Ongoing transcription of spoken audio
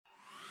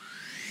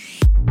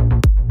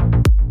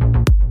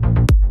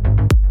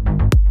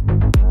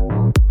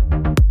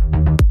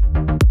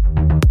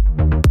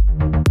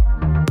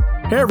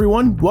Hey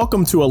everyone,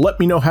 welcome to a Let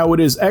Me Know How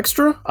It Is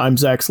Extra. I'm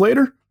Zach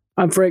Slater.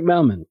 I'm Frank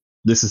Malman.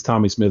 This is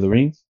Tommy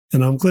Smithereens.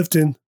 And I'm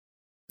Clifton.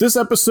 This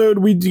episode,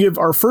 we give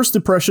our first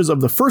impressions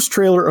of the first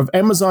trailer of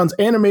Amazon's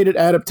animated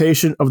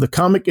adaptation of the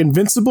comic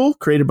Invincible,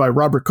 created by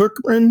Robert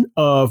Kirkman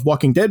of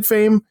Walking Dead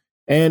fame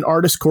and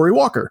artist Cory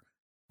Walker.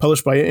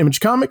 Published by Image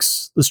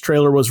Comics, this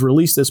trailer was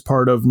released as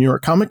part of New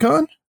York Comic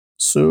Con.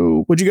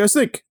 So, what'd you guys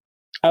think?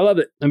 I love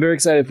it. I'm very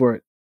excited for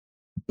it.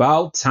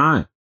 About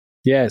time.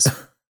 Yes.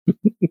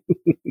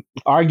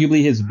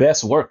 Arguably his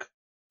best work.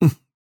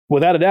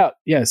 Without a doubt.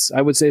 Yes,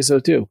 I would say so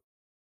too.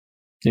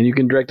 And you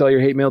can direct all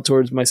your hate mail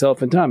towards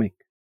myself and Tommy.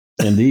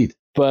 Indeed.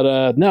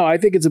 But no, I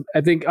think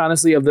I think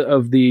honestly of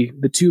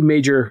the two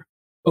major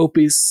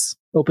opuses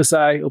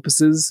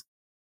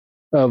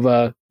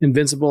of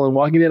Invincible and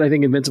Walking Dead, I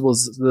think Invincible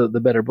is the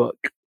better book.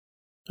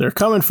 They're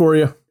coming for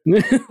you.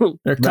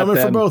 They're coming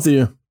for both of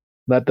you.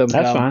 Let them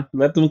That's come. fine.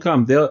 Let them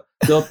come.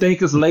 They'll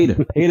thank us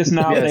later. Hate us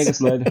now, Yes. thank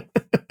us later.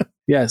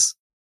 Yes.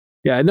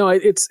 Yeah, no,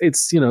 it's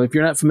if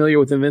you're not familiar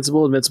with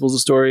Invincible, Invincible's a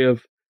story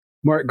of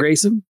Mark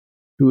Grayson,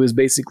 who is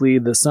basically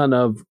the son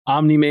of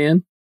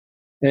Omni-Man,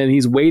 and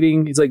he's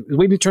waiting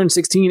to turn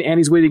 16 and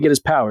he's waiting to get his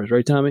powers,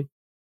 right, Tommy?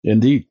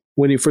 Indeed.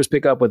 When you first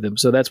pick up with him.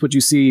 So that's what you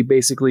see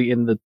basically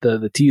in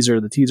the teaser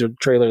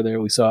trailer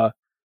there we saw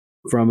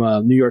from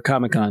New York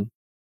Comic Con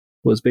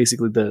was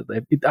basically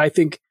I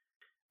think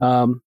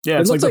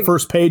it's like the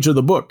first page of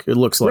the book, it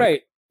looks like.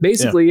 Right.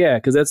 Basically, yeah,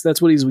 because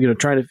that's what he's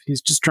trying to.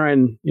 He's just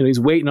trying. He's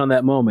waiting on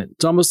that moment.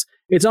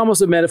 It's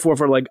almost a metaphor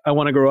for like I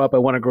want to grow up, I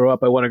want to grow up,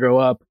 I want to grow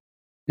up,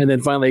 and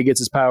then finally he gets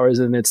his powers,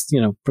 and it's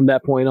from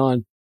that point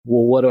on.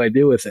 Well, what do I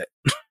do with it?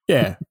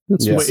 Yeah,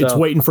 it's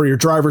waiting for your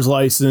driver's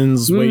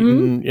license,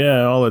 waiting,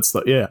 all that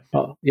stuff. Yeah.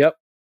 Oh, yep.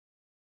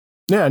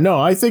 Yeah, no,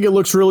 I think it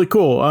looks really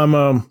cool.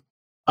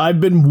 I've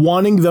been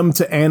wanting them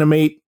to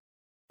animate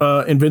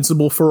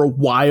Invincible for a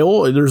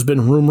while. There's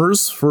been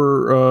rumors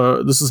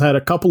for this has had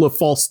a couple of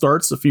false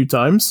starts a few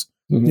times.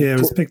 Mm-hmm. Yeah, it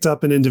was picked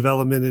up and in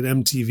development at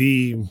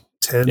MTV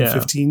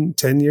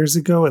 10 years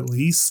ago at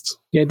least.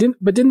 Yeah,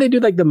 didn't they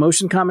do like the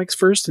motion comics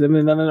first and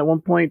then at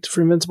one point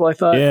for Invincible, I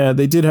thought? Yeah,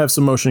 they did have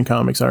some motion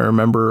comics. I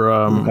remember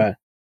okay.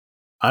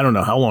 I don't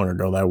know how long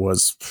ago that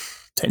was.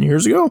 10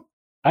 years ago?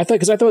 I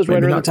thought it was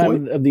right around the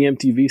time of the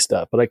MTV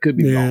stuff, but I could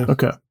be wrong.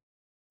 Okay.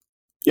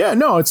 Yeah,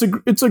 no, it's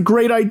a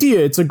great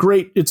idea. It's a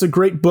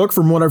great book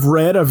from what I've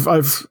read.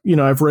 I've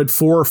read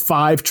 4 or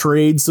 5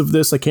 trades of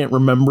this. I can't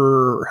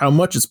remember how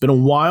much. It's been a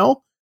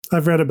while.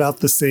 I've read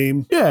about the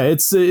same. Yeah,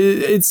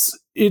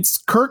 it's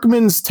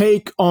Kirkman's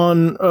take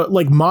on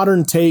like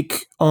modern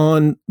take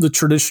on the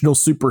traditional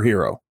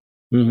superhero.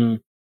 Mm-hmm.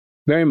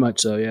 Very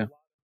much so, yeah.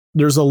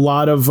 There's a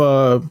lot of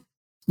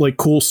like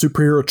cool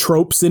superhero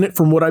tropes in it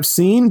from what I've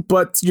seen,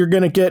 but you're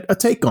going to get a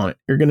take on it.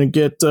 You're going to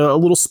get a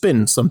little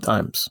spin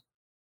sometimes.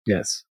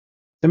 Yes.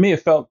 To me,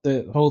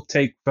 the whole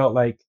take felt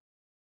like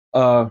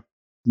a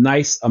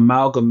nice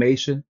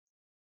amalgamation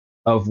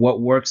of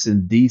what works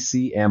in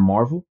DC and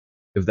Marvel,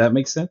 if that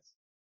makes sense.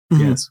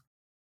 Mm-hmm. Yes.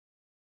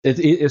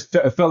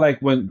 It felt like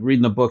when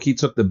reading the book, he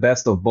took the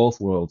best of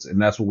both worlds,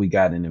 and that's what we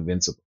got in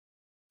Invincible.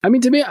 I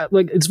mean, to me,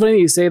 like it's funny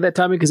you say that,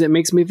 Tommy, because it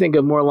makes me think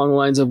of more along the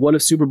lines of what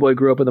if Superboy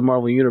grew up in the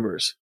Marvel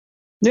Universe?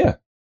 Yeah.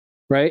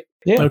 Right?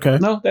 Yeah. Okay.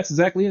 No, that's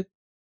exactly it.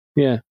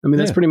 Yeah. I mean,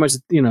 that's pretty much,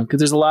 because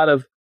there's a lot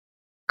of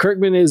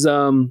Kirkman is,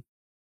 and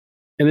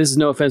this is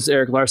no offense to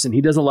Eric Larson,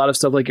 he does a lot of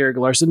stuff like Eric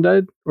Larson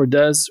did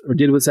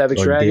with Savage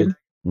Dragon,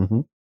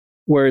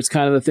 where it's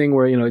kind of the thing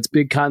where, it's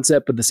big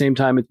concept, but at the same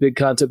time, it's big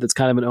concept that's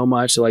kind of an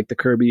homage to like the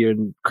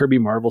Kirby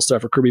Marvel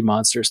stuff or Kirby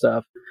Monster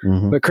stuff.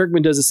 Mm-hmm. But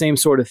Kirkman does the same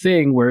sort of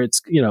thing where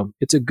it's,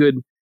 it's a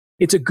good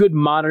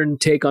modern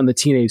take on the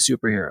teenage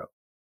superhero.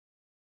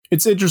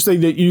 It's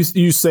interesting that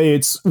you say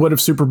it's what if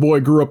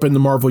Superboy grew up in the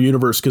Marvel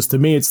Universe, because to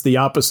me, it's the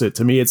opposite.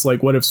 To me, it's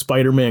like what if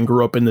Spider-Man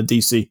grew up in the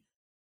DC.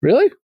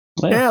 Really?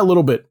 Yeah, a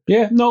little bit.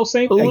 Yeah, no,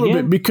 same. A little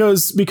bit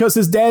because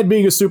his dad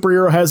being a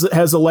superhero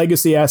has a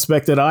legacy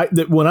aspect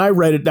that when I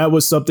read it, that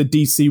was something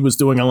DC was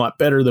doing a lot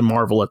better than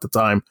Marvel at the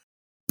time.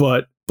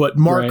 But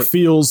Mark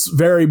feels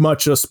very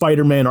much a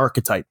Spider-Man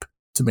archetype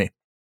to me.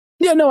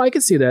 Yeah, no, I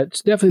can see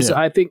that. Definitely. Yeah.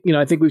 So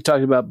I think we've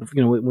talked about,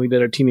 when we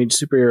did our teenage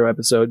superhero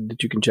episode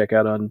that you can check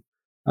out on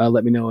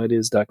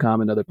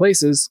letmeknowitis.com and other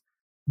places,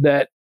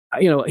 that,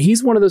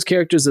 he's one of those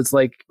characters that's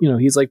like,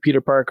 he's like Peter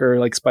Parker,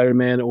 like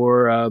Spider-Man,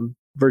 or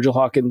Virgil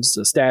Hawkins,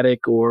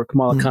 Static, or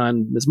Kamala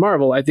Khan, Ms.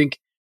 Marvel. I think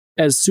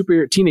as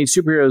teenage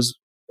superheroes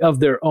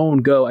of their own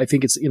go, I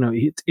think it's,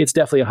 it's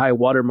definitely a high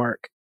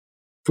watermark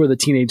for the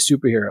teenage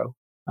superhero.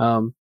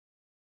 I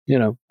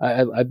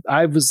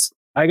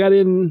got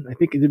in, I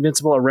think,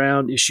 Invincible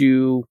around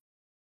issue,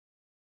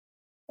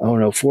 I don't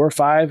know, 4 or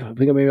 5. I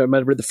think I might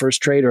have read the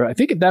first trade, or I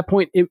think at that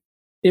point,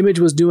 Image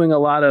was doing a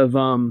lot of,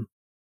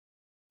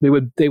 they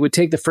would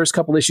take the first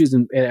couple issues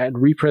and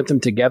reprint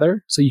them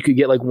together, so you could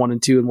get like 1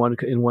 and 2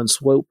 in one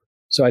swoop.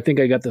 So I think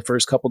I got the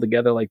first couple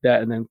together like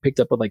that, and then picked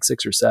up with like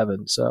 6 or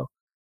 7. So,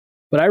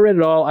 but I read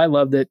it all. I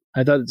loved it.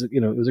 I thought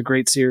it was a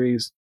great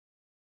series.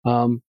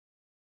 I'm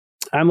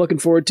looking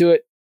forward to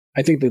it.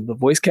 I think the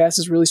voice cast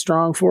is really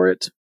strong for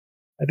it.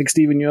 I think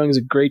Stephen Young is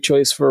a great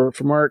choice for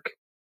Mark.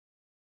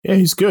 Yeah,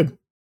 he's good.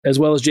 As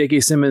well as J.K.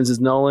 Simmons as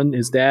Nolan,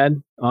 his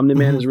dad.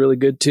 Omni-Man is really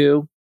good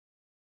too.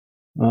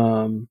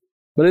 But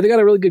they got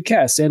a really good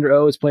cast. Sandra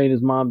Oh is playing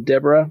his mom,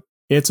 Deborah.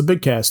 Yeah, it's a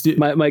big cast.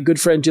 My good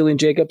friend Jillian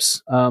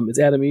Jacobs is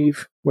Adam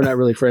Eve. We're not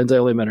really friends. I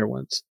only met her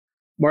once.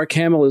 Mark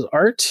Hamill is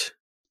Art.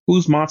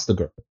 Who's Monster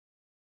Girl?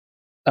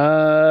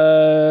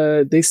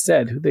 They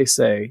said who they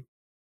say.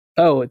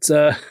 Oh, it's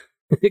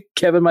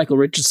Kevin Michael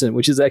Richardson,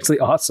 which is actually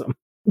awesome.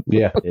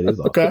 Yeah, it is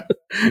awesome. Okay.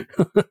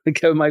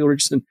 Kevin Michael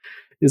Richardson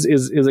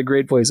is a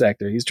great voice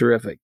actor. He's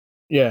terrific.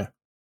 Yeah.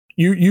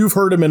 You've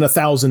heard him in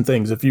 1,000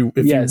 things. If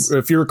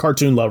you're a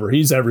cartoon lover,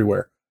 he's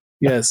everywhere.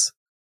 Yes.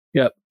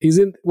 Yep. He's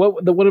in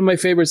one of my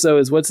favorites though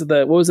is what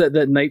was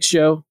that night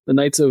show? The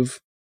nights of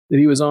that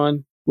he was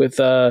on with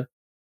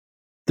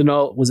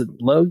Donald, was it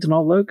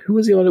Donald Logue? Who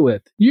was he on it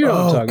with? You know what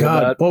I'm talking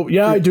about. Well,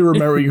 yeah, I do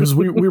remember because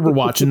we were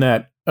watching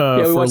that for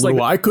a little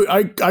while.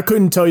 I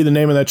couldn't tell you the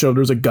name of that show.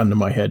 There's a gun to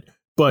my head.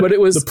 But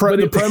it was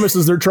the premise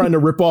is they're trying to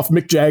rip off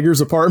Mick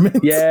Jagger's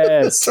apartment.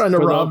 Yes, trying to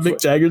rob Mick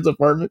Jagger's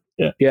apartment.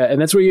 Yeah, yeah,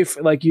 and that's where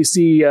you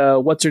see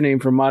what's her name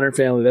from Modern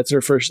Family. That's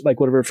her first, one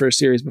of her first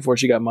series before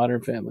she got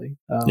Modern Family.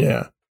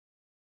 Yeah,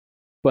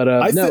 but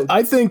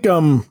I think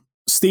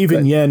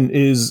Steven Yeun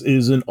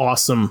is an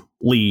awesome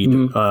lead,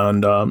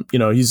 and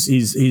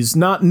he's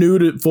not new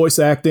to voice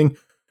acting.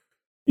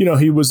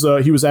 He was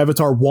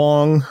Avatar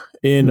Wong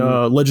in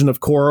Legend of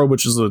Korra,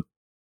 which is a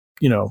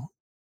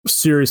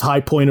series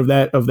high point of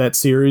that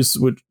series,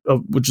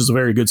 which is a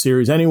very good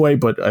series anyway.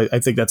 But I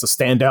think that's a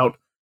standout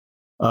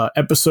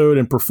episode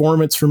and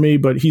performance for me.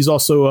 But he's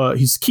also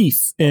he's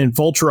Keith in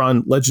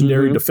Voltron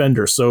Legendary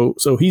Defender, so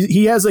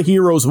he has a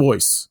hero's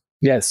voice.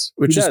 Yes,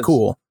 which is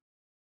cool.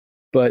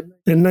 But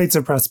and Knights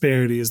of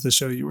Prosperity is the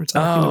show you were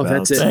talking about. Oh,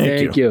 that's it.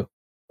 Thank you.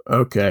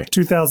 Okay,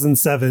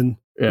 2007.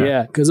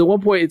 Yeah, because at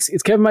one point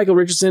it's Kevin Michael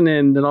Richardson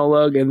and Donald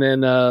Logue, and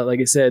then like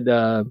I said,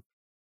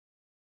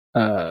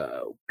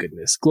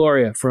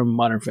 Gloria from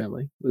Modern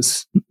Family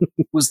was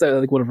that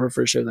like one of her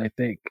first shows. I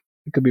think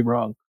I could be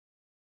wrong,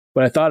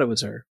 but I thought it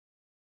was her.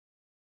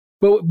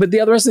 But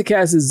the other rest of the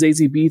cast is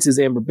Zazie Beetz as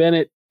Amber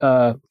Bennett,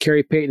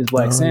 Carrie Payton as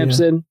Black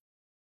Samson,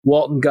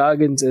 Walton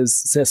Goggins as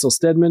Cecil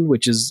Stedman,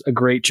 which is a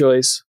great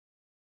choice.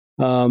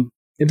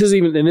 This is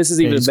even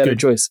a better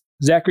choice.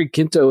 Zachary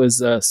Quinto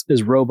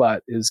as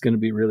Robot is going to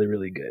be really,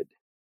 really good.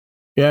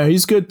 Yeah,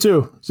 he's good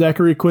too.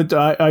 Zachary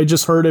Quinto. I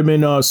just heard him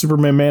in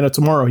Superman Man of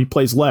Tomorrow. He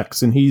plays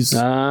Lex, and he's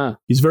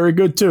very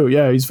good too.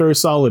 Yeah, he's very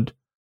solid.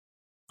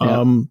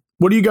 Yeah.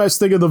 What do you guys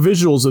think of the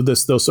visuals of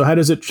this though? So how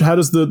does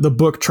the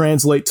book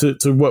translate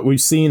to what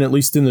we've seen, at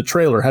least in the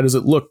trailer? How does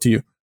it look to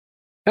you?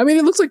 I mean,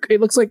 it looks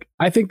like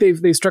I think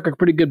they struck a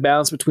pretty good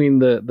balance between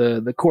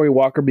the Cory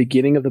Walker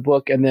beginning of the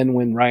book and then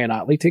when Ryan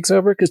Ottley takes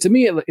over. Because to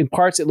me, in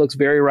parts, it looks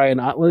very Ryan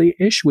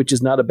Ottley-ish, which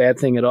is not a bad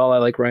thing at all. I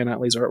like Ryan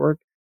Ottley's artwork.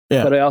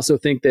 Yeah. But I also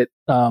think that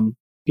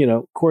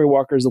Cory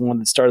Walker is the one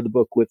that started the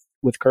book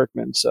with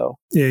Kirkman. So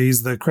yeah,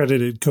 he's the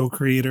credited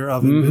co-creator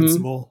of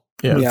Invincible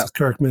with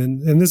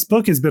Kirkman, and this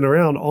book has been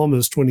around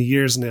almost 20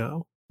 years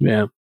now.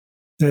 Yeah,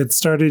 it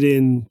started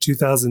in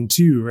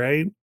 2002,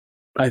 right?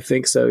 I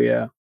think so.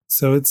 Yeah.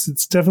 So it's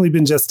definitely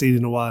been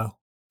gestating a while.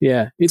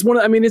 Yeah, it's one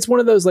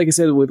of those, like I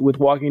said, with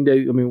Walking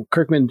Dead. I mean,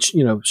 Kirkman,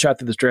 shot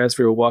through the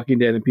stratosphere with Walking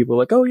Dead, and people are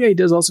like, oh yeah,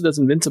 he also does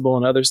Invincible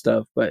and other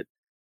stuff. But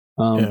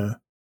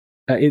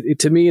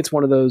to me, it's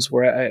one of those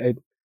where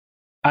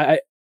I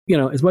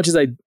as much as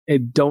I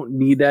don't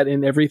need that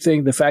in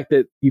everything, the fact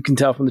that you can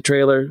tell from the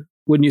trailer,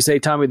 wouldn't you say,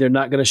 Tommy, they're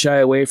not going to shy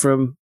away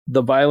from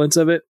the violence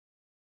of it?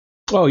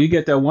 Oh, you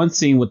get that one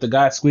scene with the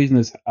guy squeezing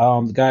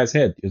the guy's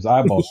head, his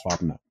eyeballs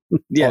popping out.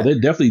 Yeah, they're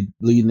definitely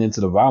leading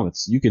into the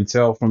violence. You can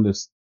tell from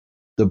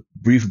the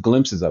brief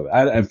glimpses of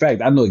it. In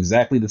fact, I know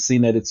exactly the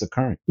scene that it's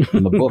occurring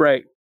in the book.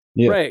 Right.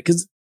 Yeah. Right.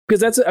 Because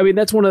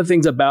that's one of the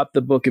things about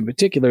the book in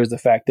particular is the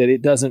fact that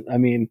it doesn't. I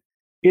mean,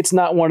 it's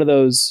not one of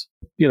those.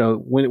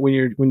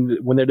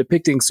 When they're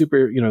depicting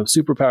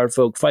superpowered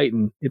folk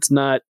fighting, it's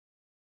not.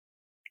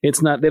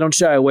 They don't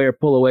shy away or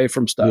pull away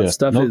from stuff. Yeah.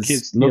 Stuff no is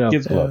kids, no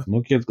kids gloves.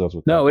 No kids gloves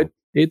with that.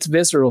 It's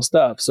visceral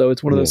stuff. So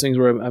it's one of those things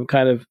where I'm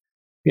kind of.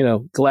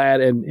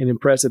 Glad and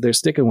impressed that they're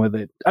sticking with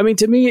it. I mean,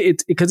 to me,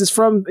 it's because it's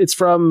from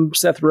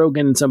Seth Rogen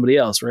and somebody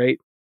else, right?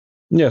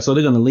 Yeah, so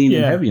they're going to lean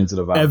in heavy into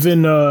the violence.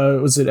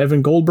 Was it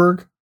Evan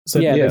Goldberg? Is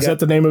that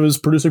the name of his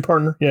producing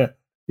partner? Yeah.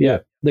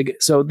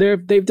 So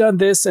they've done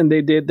this, and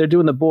they're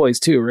doing The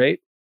Boys too, right?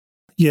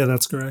 Yeah,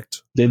 that's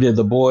correct. They did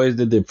The Boys.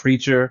 They did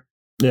Preacher.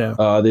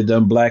 Yeah. They've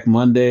done Black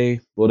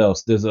Monday. What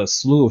else? There's a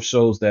slew of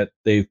shows that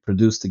they've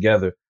produced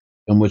together,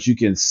 in which you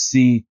can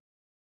see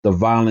the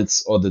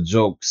violence or the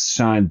jokes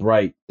shine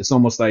bright. It's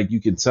almost like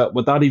you can tell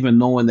without even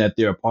knowing that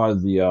they're a part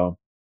of the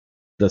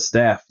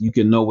staff. You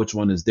can know which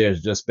one is theirs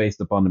just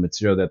based upon the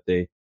material that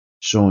they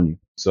showing you.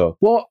 So,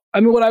 well, I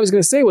mean, what I was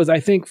going to say was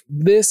I think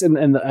this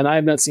and I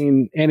have not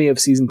seen any of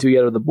season 2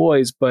 yet of The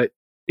Boys, but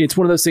it's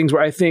one of those things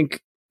where I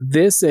think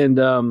this and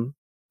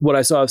what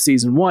I saw of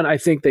season 1, I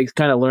think they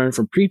kind of learned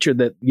from Preacher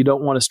that you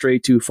don't want to stray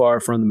too far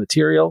from the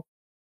material.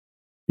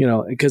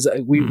 because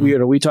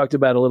we talked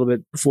about a little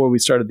bit before we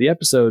started the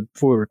episode,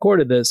 before we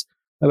recorded this,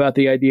 about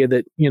the idea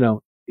that,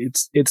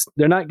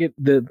 they're not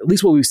at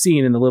least what we've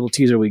seen in the little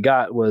teaser we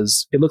got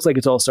was, it looks like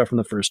it's all stuff from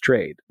the first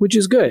trade, which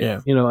is good.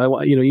 Yeah.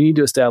 You need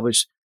to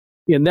establish,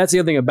 and that's the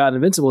other thing about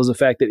Invincible is the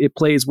fact that it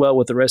plays well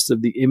with the rest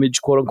of the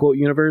Image quote unquote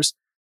universe,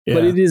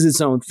 but it is its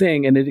own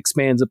thing, and it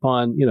expands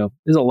upon,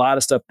 there's a lot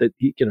of stuff that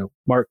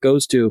Mark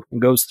goes to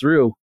and goes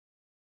through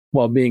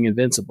while being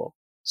Invincible.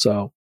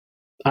 So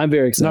I'm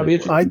very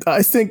excited.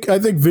 I think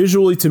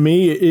visually, to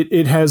me,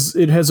 it has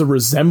a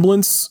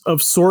resemblance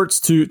of sorts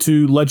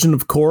to Legend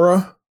of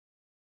Korra,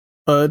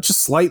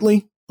 just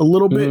slightly, a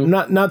little bit.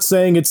 Not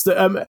saying it's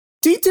the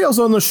details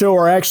on the show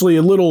are actually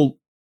a little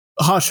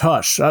hush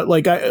hush.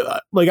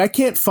 I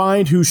can't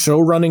find who's show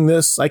running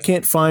this. I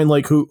can't find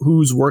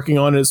who's working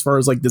on it as far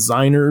as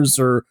designers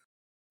or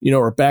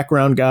or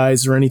background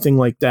guys or anything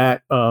like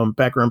that.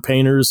 Background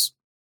painters.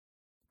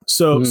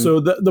 So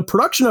the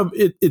production of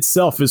it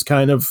itself is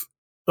kind of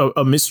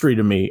a mystery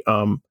to me.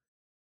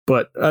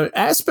 But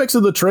aspects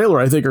of the trailer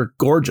I think are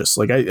gorgeous.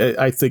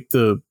 I think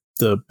the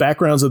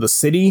backgrounds of the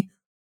city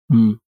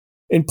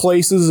in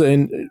places,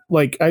 and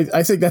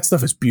I think that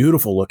stuff is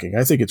beautiful looking.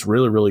 I think it's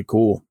really, really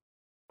cool.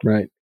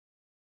 Right.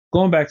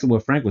 Going back to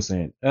what Frank was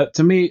saying,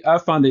 to me, I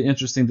found it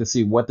interesting to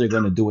see what they're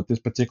going to do with this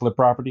particular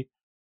property,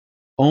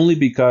 only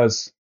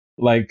because,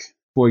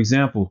 for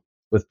example,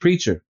 with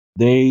Preacher,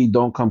 they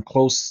don't come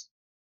close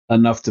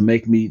enough to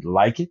make me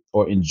like it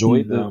or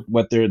enjoy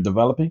what they're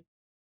developing.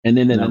 And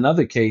then in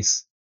another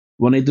case,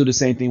 when they do the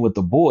same thing with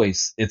The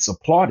Boys, it's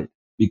applauded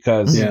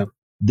because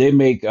they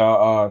make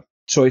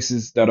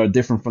choices that are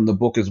different from the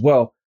book as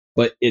well,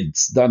 but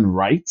it's done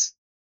right.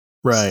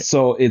 Right.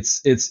 So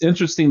it's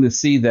interesting to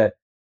see that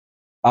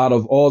out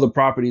of all the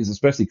properties,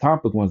 especially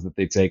comic book ones that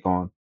they take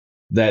on,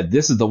 that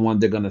this is the one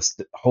they're going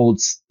to hold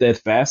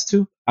steadfast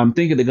to. I'm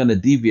thinking they're going to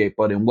deviate,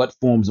 but in what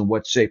forms and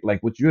what shape?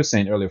 Like what you were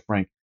saying earlier,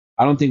 Frank,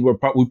 I don't think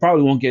we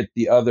probably won't get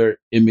the other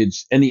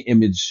any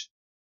image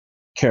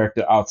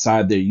character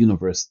outside their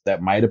universe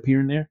that might appear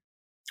in there.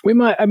 We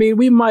might. I mean,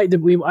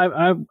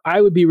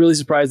 I would be really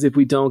surprised if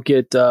we don't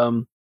get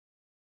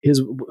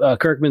his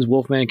Kirkman's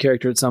Wolfman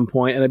character at some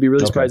point, and I'd be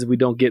really surprised if we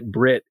don't get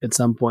Britt at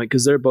some point,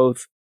 because they're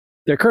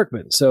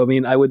Kirkman. So I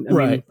mean, I wouldn't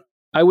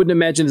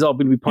imagine it's all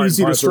going to be part.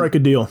 Easy to strike a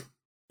deal.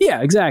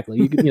 Yeah, exactly.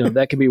 You can,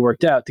 that can be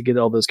worked out to get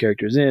all those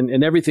characters in,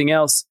 and everything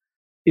else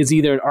is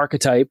either an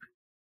archetype,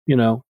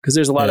 because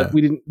there's a lot of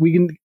we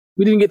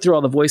didn't get through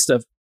all the voice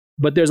stuff,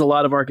 but there's a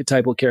lot of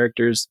archetypal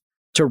characters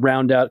to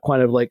round out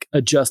kind of like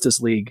a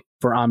Justice League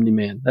for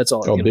Omni-Man. That's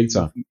all. Big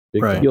time.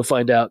 You'll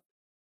find out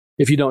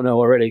if you don't know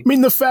already. I mean,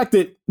 the fact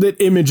that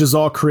Image is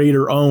all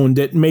creator owned,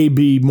 it may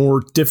be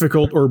more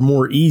difficult or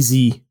more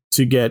easy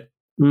to get,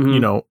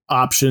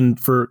 option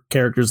for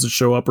characters to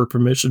show up or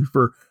permission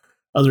for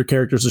other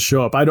characters to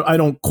show up. I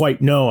don't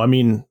quite know. I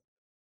mean,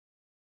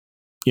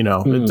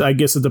 I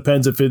guess it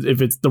depends if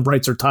it's the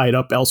rights are tied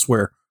up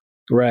elsewhere,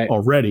 right?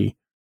 Already,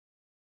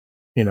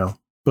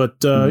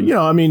 But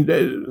I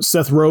mean,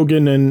 Seth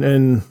Rogen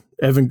and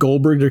Evan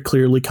Goldberg, they're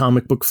clearly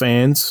comic book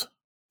fans.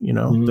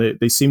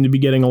 They seem to be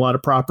getting a lot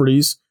of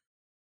properties.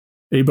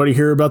 Anybody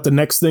hear about the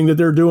next thing that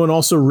they're doing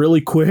also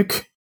really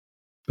quick?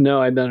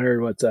 No, I've not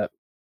heard. What's that?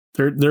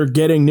 They're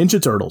getting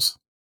Ninja Turtles.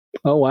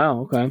 Oh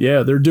wow, okay.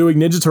 Yeah, they're doing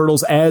Ninja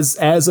Turtles as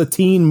a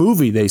teen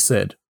movie, they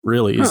said.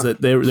 Really, is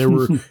that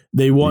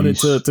they wanted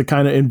to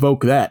kind of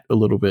invoke that a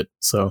little bit.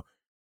 So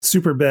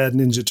Super Bad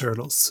Ninja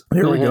Turtles.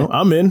 There we go.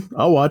 I'm in.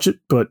 I'll watch it,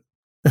 but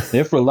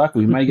if we're lucky,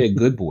 we might get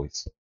Good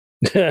Boys.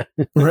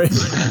 Right.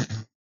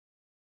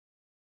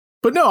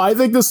 But no, I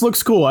think this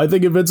looks cool. I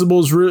think Invincible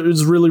is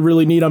really,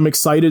 really neat. I'm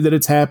excited that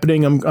it's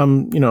happening.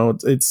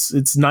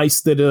 It's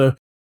nice that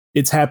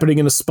it's happening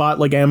in a spot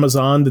like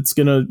Amazon that's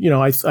gonna,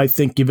 I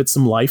think give it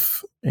some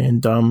life,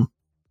 and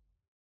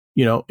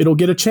it'll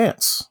get a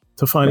chance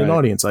to find an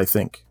audience, I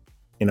think.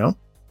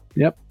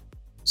 Yep.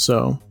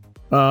 So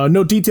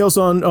no details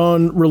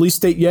on release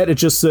date yet. It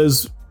just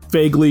says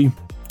vaguely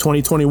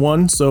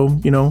 2021. So,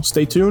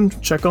 stay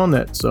tuned. Check on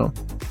that. So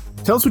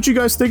tell us what you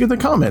guys think in the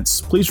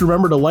comments. Please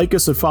remember to like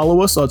us and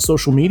follow us on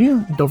social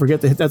media. Don't forget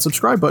to hit that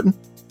subscribe button.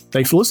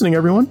 Thanks for listening,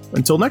 everyone.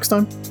 Until next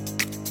time.